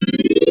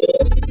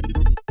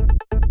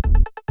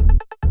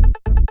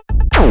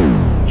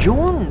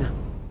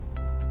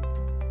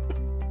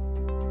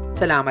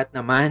Salamat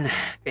naman.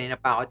 Kanina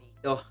pa ako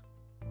dito.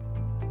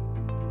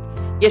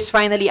 Yes,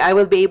 finally, I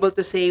will be able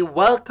to say,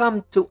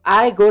 welcome to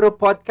iGuro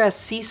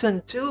Podcast Season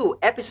 2,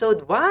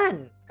 Episode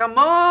 1. Come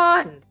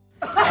on!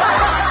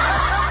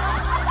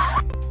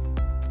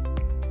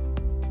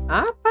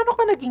 Paano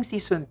ka naging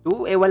Season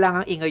 2?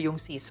 Wala nga ingay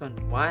yung Season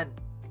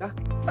 1.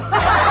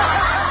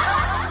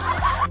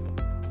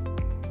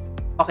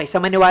 Okay,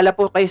 sa maniwala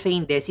po kayo sa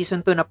hindi,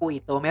 Season 2 na po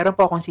ito. Meron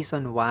po akong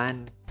Season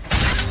 1.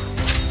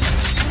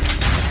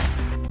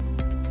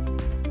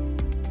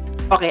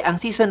 Okay, ang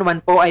Season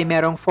 1 po ay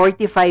merong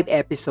 45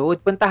 episode.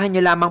 Puntahan nyo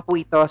lamang po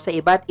ito sa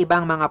iba't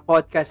ibang mga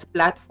podcast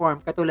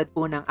platform katulad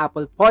po ng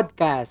Apple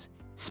Podcast,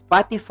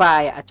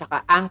 Spotify, at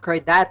saka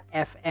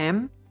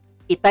Anchor.fm.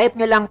 I-type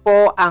nyo lang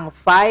po ang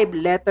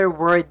 5-letter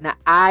word na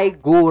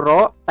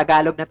iGuro,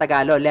 Tagalog na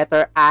Tagalog,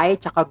 letter I,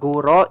 tsaka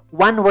guro.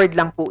 1 word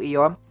lang po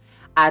iyon.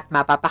 At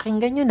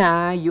mapapakinggan nyo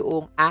na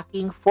yung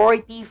aking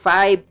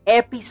 45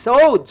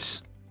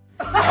 episodes.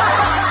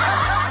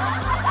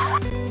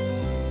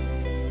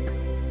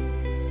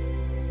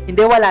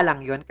 Hindi, wala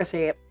lang yun.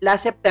 Kasi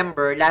last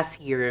September, last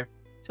year,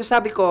 so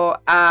sabi ko,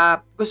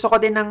 gusto ko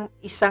din ng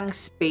isang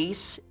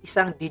space,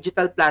 isang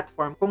digital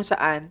platform kung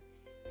saan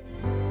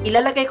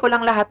ilalagay ko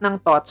lang lahat ng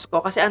thoughts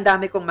ko kasi ang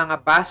dami kong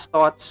mga bus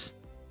thoughts,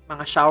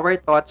 mga shower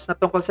thoughts na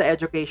tungkol sa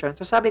education.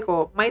 So sabi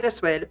ko, might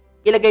as well,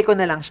 ilagay ko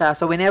na lang siya.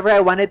 So whenever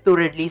I wanted to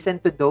listen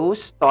to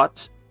those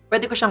thoughts,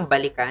 pwede ko siyang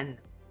balikan.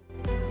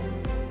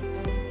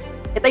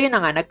 Ito yun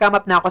na nga, nag-come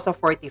up na ako sa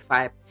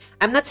 45.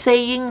 I'm not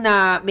saying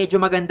na medyo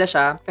maganda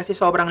siya kasi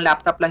sobrang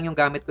laptop lang yung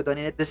gamit ko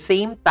doon. And at the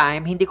same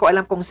time, hindi ko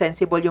alam kung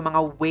sensible yung mga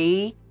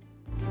way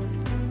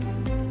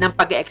ng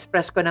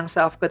pag-express ko ng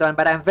self ko doon.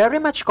 But I'm very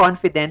much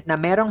confident na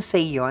merong say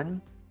yun.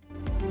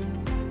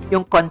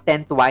 Yung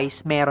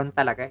content-wise, meron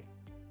talaga.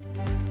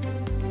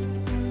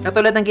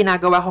 Katulad ng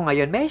ginagawa ko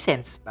ngayon, may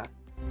sense ba?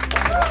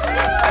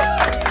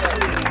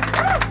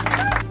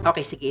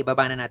 Okay, sige,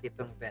 ibaba na natin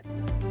itong bed.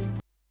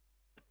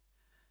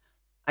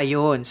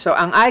 Ayun. So,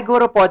 ang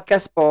iGuro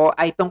Podcast po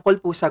ay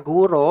tungkol po sa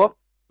guro,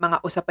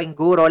 mga usaping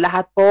guro,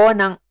 lahat po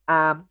ng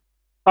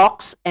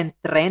talks and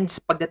trends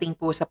pagdating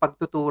po sa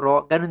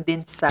pagtuturo, ganun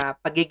din sa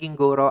pagiging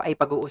guro ay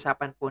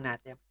pag-uusapan po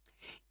natin.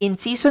 In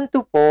Season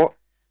 2 po,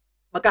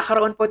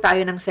 magkakaroon po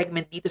tayo ng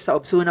segment dito sa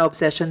Obsuna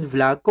Obsession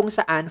Vlog kung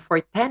saan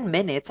for 10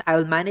 minutes,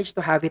 I'll manage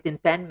to have it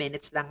in 10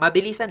 minutes lang,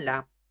 mabilisan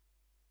lang.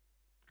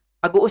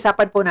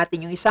 Pag-uusapan po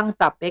natin yung isang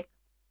topic.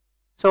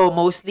 So,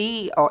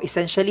 mostly,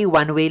 essentially,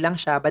 one way lang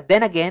siya. But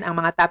then again, ang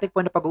mga topic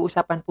po na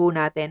pag-uusapan po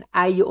natin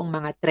ay yung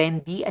mga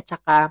trendy at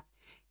saka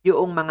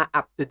yung mga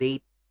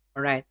up-to-date.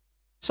 Alright?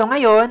 So,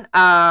 ngayon,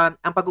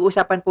 ang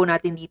pag-uusapan po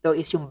natin dito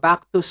is yung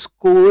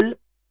back-to-school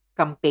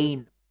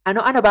campaign.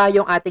 Ano-ano ba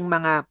yung ating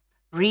mga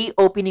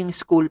reopening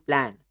school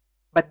plan?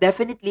 But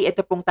definitely,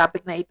 ito pong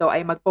topic na ito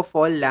ay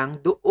magpo-fall lang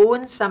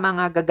doon sa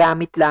mga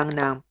gagamit lang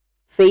ng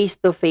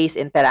face-to-face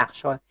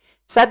interaction.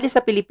 Sadly, sa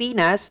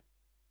Pilipinas,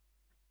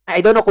 I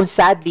don't know kung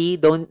sadly,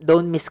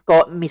 don't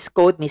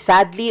misquote me,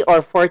 sadly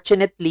or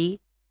fortunately,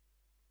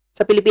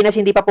 sa Pilipinas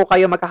hindi pa po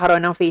kayo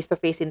magkakaroon ng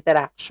face-to-face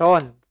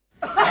interaction.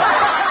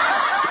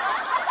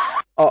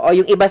 O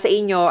yung iba sa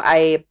inyo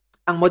ay,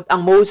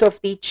 ang modes of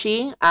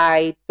teaching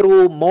ay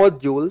through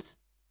modules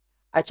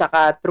at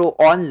saka through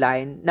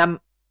online na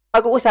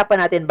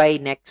pag-uusapan natin by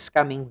next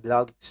coming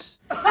vlogs.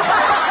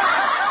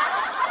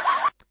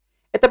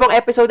 Ito pong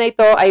episode na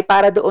ito ay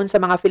para doon sa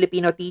mga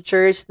Filipino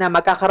teachers na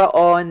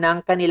magkakaroon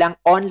ng kanilang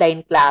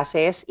online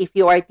classes if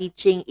you are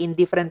teaching in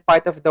different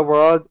part of the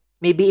world,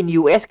 maybe in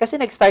US, kasi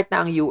nag-start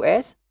na ang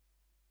US.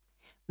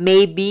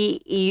 Maybe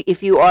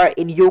if you are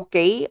in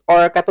UK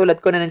or katulad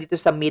ko na nandito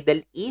sa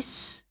Middle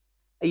East.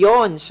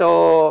 Ayun,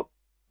 so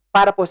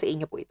para po sa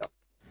inyo po ito.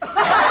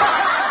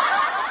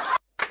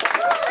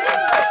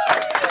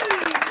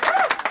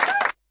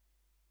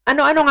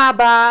 Ano-ano nga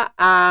ba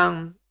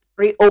ang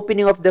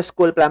reopening of the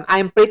school plan?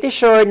 I'm pretty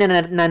sure na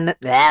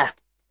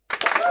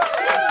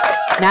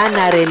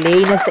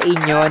na-relay na sa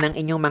inyo ng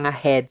inyong mga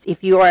heads.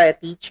 If you are a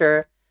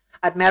teacher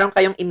at meron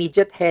kayong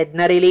immediate head,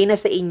 na-relay na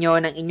sa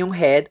inyo ng inyong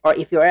head, or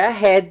if you are a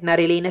head,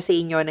 na-relay na sa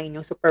inyo ng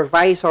inyong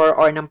supervisor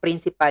or ng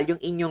principal yung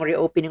inyong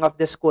reopening of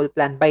the school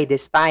plan by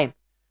this time.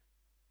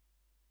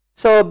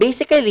 So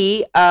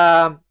basically,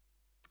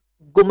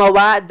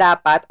 gagawa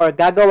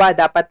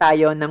dapat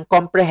tayo ng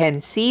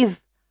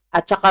comprehensive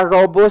at saka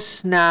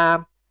robust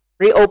na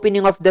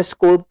reopening of the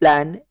school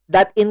plan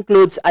that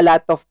includes a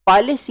lot of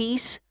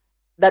policies,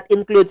 that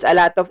includes a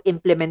lot of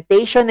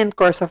implementation and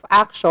course of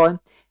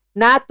action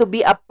na to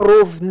be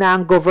approved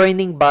ng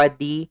governing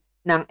body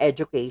ng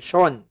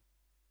education.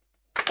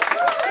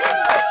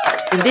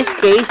 In this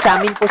case,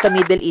 sa amin po sa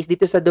Middle East,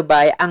 dito sa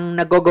Dubai, ang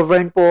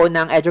nag-govern po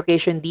ng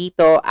education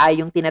dito ay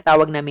yung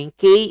tinatawag naming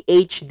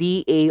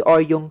KHDA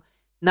or yung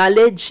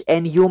Knowledge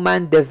and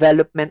Human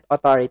Development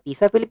Authority.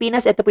 Sa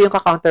Pilipinas, ito po yung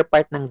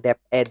ka-counterpart ng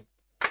DepEd.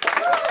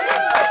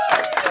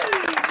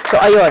 So,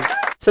 ayun.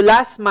 So,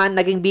 last month,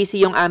 naging busy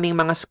yung aming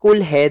mga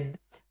school head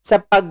sa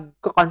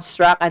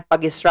pag-construct at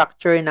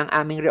pag-structure ng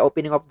aming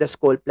reopening of the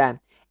school plan.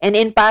 And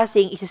in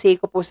passing,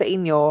 isisay ko po sa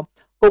inyo,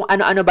 kung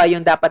ano-ano ba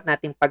yung dapat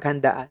nating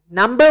paghandaan.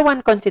 Number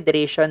one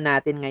consideration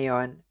natin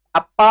ngayon,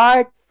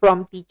 apart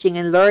from teaching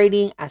and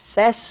learning,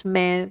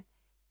 assessment,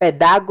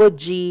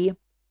 pedagogy,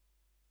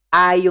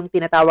 ay yung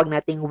tinatawag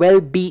nating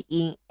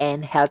well-being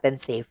and health and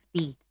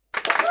safety.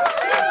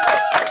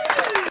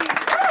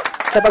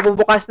 Sa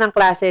pagbubukas ng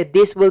klase,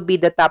 this will be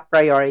the top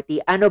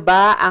priority. Ano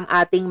ba ang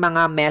ating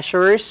mga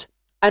measures?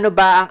 Ano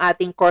ba ang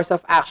ating course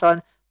of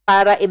action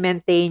para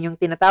i-maintain yung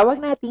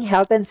tinatawag nating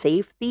health and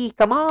safety?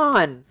 Come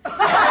on!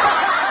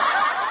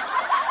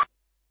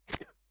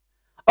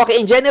 Okay,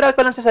 in general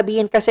ko lang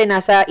sasabihin kasi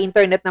nasa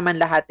internet naman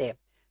lahat eh.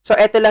 So,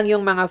 ito lang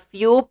yung mga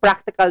few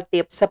practical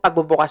tips sa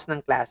pagbubukas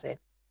ng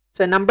klase.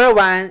 So, number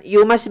one,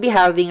 you must be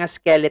having a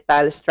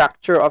skeletal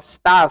structure of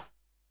staff.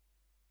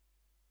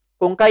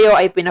 Kung kayo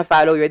ay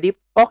pina-follow yun, di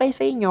okay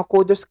sa inyo,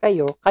 kudos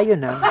kayo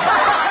na.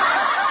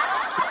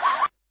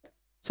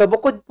 So,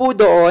 bukod po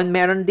doon,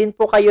 meron din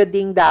po kayo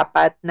ding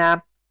dapat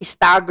na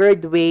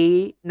staggered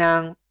way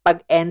ng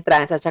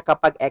pag-entrance at saka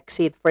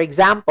pag-exit. For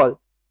example,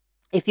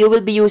 if you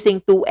will be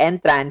using 2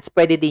 entrance,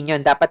 pwede din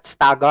yun. Dapat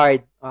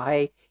staggered.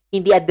 Okay?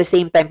 Hindi at the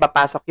same time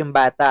papasok yung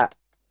bata.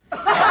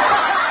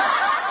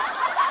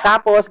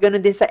 Tapos,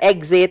 ganun din sa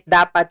exit,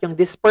 dapat yung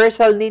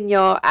dispersal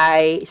ninyo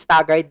ay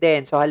staggered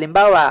din. So,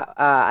 halimbawa,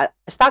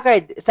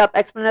 staggered,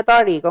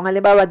 self-explanatory. Kung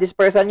halimbawa,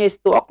 dispersal nyo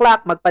is 2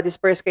 o'clock,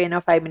 magpa-disperse kayo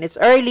ng 5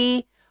 minutes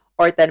early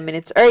or 10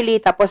 minutes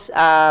early. Tapos,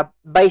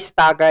 by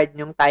staggered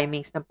yung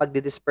timings ng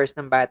pagdi-disperse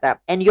ng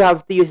bata. And you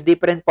have to use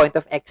different point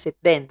of exit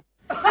din.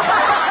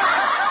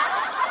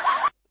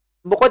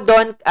 Bukod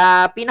doon,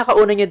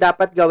 pinakauna nyo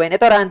dapat gawin,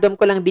 ito random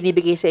ko lang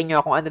binibigay sa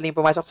inyo kung ano lang yung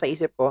pumasok sa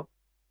isip ko.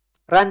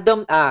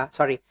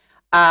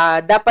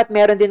 Dapat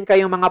meron din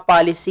kayong mga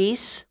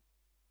policies,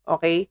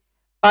 okay?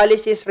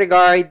 Policies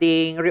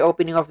regarding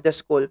reopening of the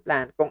school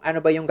plan. Kung ano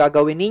ba yung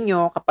gagawin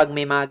ninyo kapag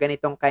may mga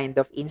ganitong kind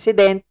of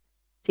incident,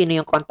 sino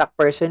yung contact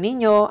person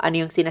ninyo, ano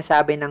yung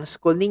sinasabi ng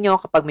school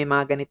ninyo kapag may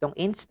mga ganitong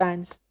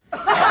instance.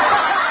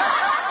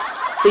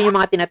 So, yung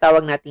mga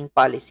tinatawag nating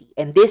policy.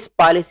 And this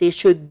policy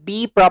should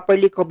be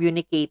properly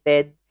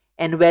communicated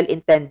and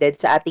well-intended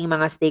sa ating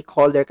mga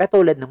stakeholder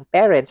katulad ng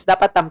parents.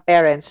 Dapat ang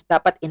parents,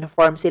 dapat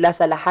inform sila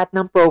sa lahat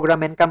ng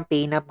program and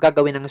campaign na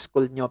gagawin ng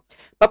school nyo.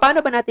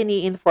 Paano ba natin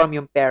i-inform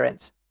yung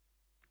parents?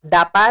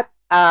 Dapat,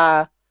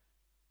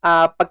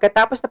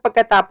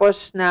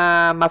 pagkatapos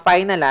na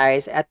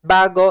ma-finalize at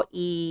bago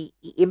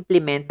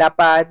i-implement,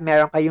 dapat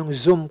meron kayong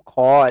Zoom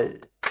call.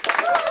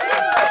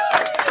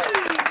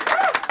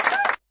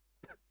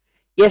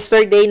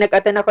 Yesterday,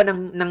 nag-attend ako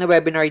ng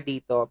webinar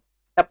dito.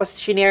 Tapos,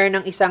 shinare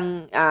ng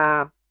isang,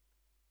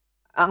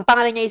 ang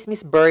pangalan niya is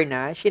Miss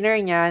Berna.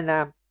 Shinare niya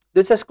na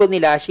dun sa school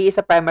nila, she is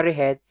a primary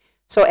head.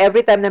 So,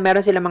 every time na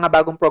meron silang mga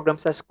bagong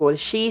program sa school,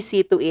 she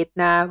see to it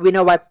na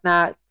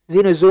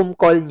zino-zoom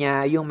call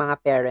niya yung mga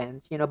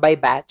parents, by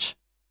batch.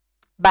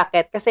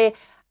 Bakit? Kasi,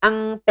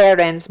 ang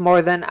parents,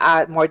 more than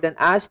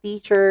us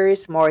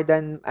teachers, more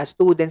than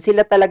students,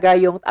 sila talaga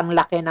yung ang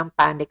laki ng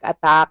panic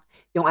attack,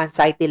 yung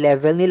anxiety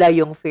level nila,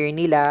 yung fear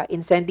nila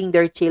in sending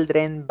their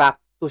children back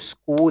to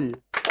school.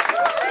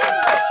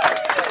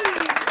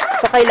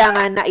 So,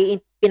 kailangan na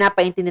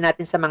pinapaintindi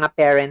natin sa mga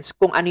parents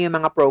kung ano yung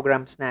mga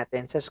programs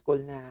natin sa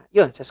school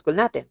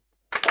natin.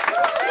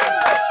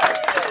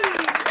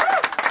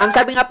 Ang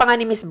sabi nga pa nga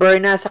ni Miss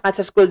Berna, sa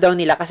school daw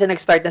nila, kasi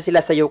nag-start na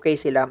sila sa UK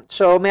sila.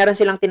 So, meron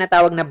silang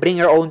tinatawag na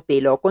bring your own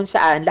pillow, kung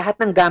saan lahat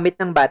ng gamit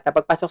ng bata,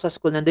 pagpasok sa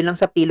school, nandun lang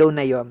sa pillow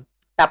na yon.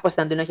 Tapos,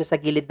 nandun lang siya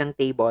sa gilid ng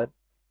table.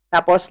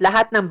 Tapos,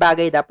 lahat ng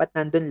bagay dapat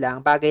nandun lang,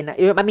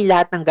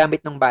 lahat ng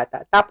gamit ng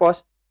bata.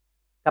 Tapos,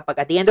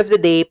 kapag at the end of the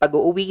day, pag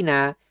uuwi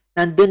na,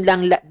 nandun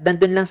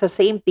lang sa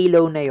same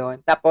pillow na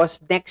yon.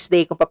 Tapos, next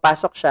day, kung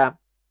papasok siya,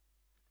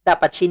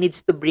 dapat she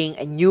needs to bring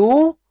a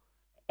new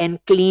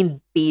and cleaned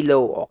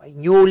pillow. Okay?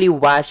 Newly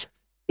washed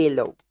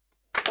pillow.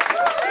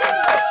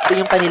 Ito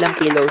yung kanilang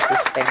pillow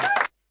system.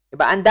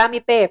 Diba? Ang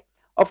dami pa.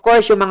 Of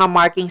course, yung mga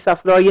markings sa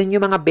floor, yun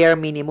yung mga bare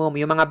minimum.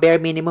 Yung mga bare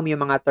minimum,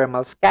 yung mga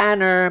thermal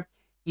scanner,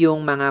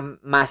 yung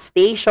mga mass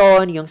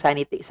station, yung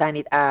hand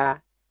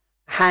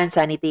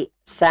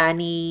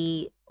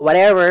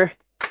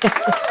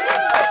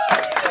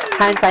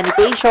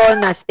sanitation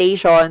na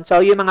station.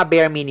 So, yung mga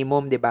bare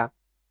minimum, diba?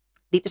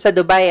 Dito sa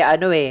Dubai,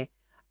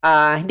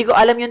 hindi ko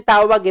alam yung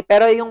tawag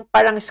pero yung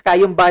parang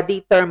yung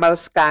body thermal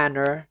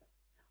scanner.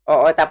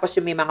 Oo, tapos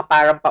yung may mga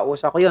parang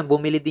pausa ko yun.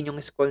 Bumili din yung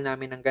school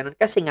namin ng ganun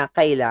kasi nga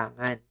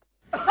kailangan.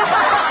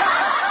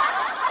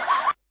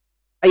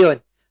 Ayun.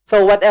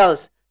 So, what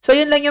else? So,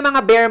 yun lang yung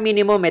mga bare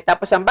minimum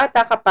Tapos, ang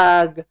bata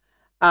kapag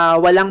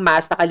walang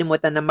mask,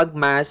 nakalimutan na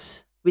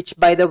mag-mask, which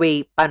by the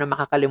way, paano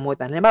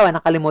makakalimutan? Halimbawa,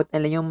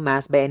 nakalimutan lang yung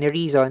mask by any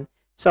reason.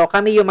 So,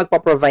 kami yung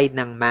magpo-provide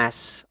ng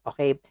mask.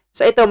 Okay?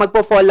 So, ito,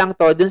 magpo-fall lang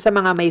to dun sa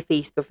mga may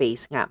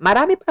face-to-face nga.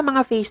 Marami pa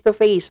mga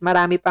face-to-face.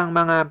 Marami pang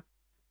mga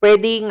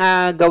pwedeng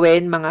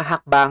gawin, mga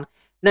hakbang.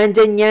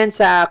 Nandyan yan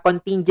sa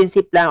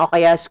contingency plan o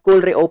kaya school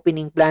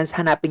reopening plans.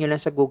 Hanapin nyo lang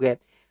sa Google.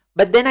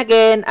 But then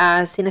again,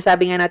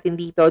 sinasabi nga natin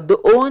dito,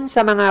 doon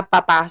sa mga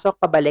papasok,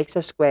 pabalik sa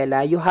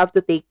eskwela, you have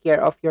to take care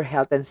of your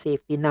health and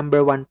safety.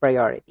 Number 1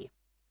 priority.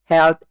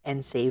 health,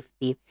 and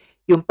safety.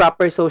 Yung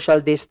proper social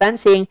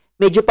distancing,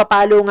 medyo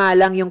papalo nga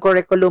lang yung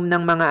curriculum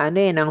ng mga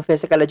ng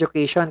physical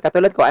education.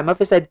 Katulad ko, I'm a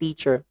physical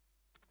teacher.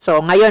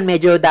 So, ngayon,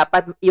 medyo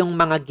dapat yung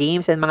mga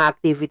games and mga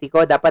activity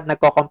ko, dapat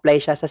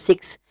nagko-comply siya sa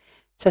 6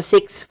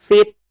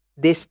 feet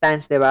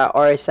distance, di ba?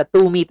 Or sa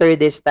 2 meter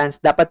distance,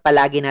 dapat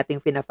palagi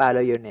nating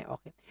fina-follow yun eh.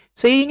 Okay.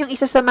 So, yun yung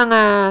isa sa mga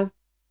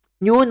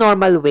new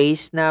normal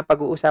ways na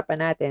pag-uusapan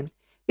natin.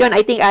 Yun,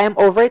 I think I am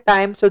over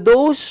time. So,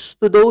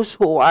 to those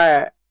who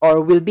are or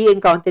will be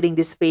encountering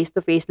this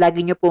face-to-face,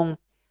 lagi nyo pong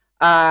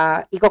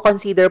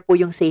i-consider po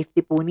yung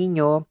safety po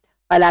ninyo.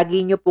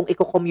 Palagi nyo pong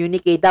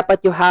i-communicate.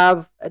 Dapat you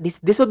have,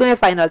 this will be my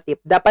final tip.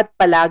 Dapat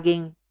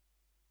palaging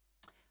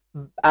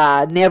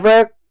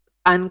never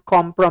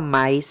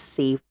uncompromise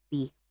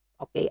safety.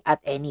 Okay?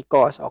 At any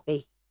cost.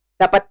 Okay?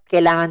 Dapat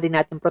kailangan din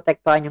natin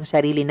protektahan yung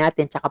sarili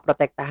natin tsaka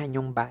protektahan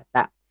yung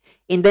bata.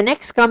 In the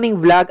next coming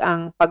vlog,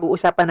 ang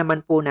pag-uusapan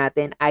naman po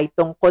natin ay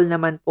tungkol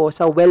naman po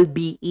sa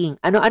well-being.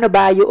 Ano-ano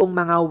ba yung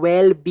mga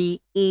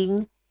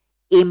well-being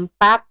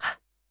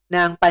impact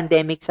ng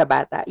pandemic sa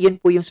bata? Yun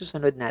po yung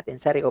susunod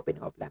natin sa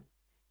reopening of land.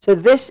 So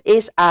this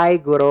is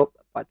iGuro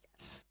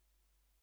Podcast.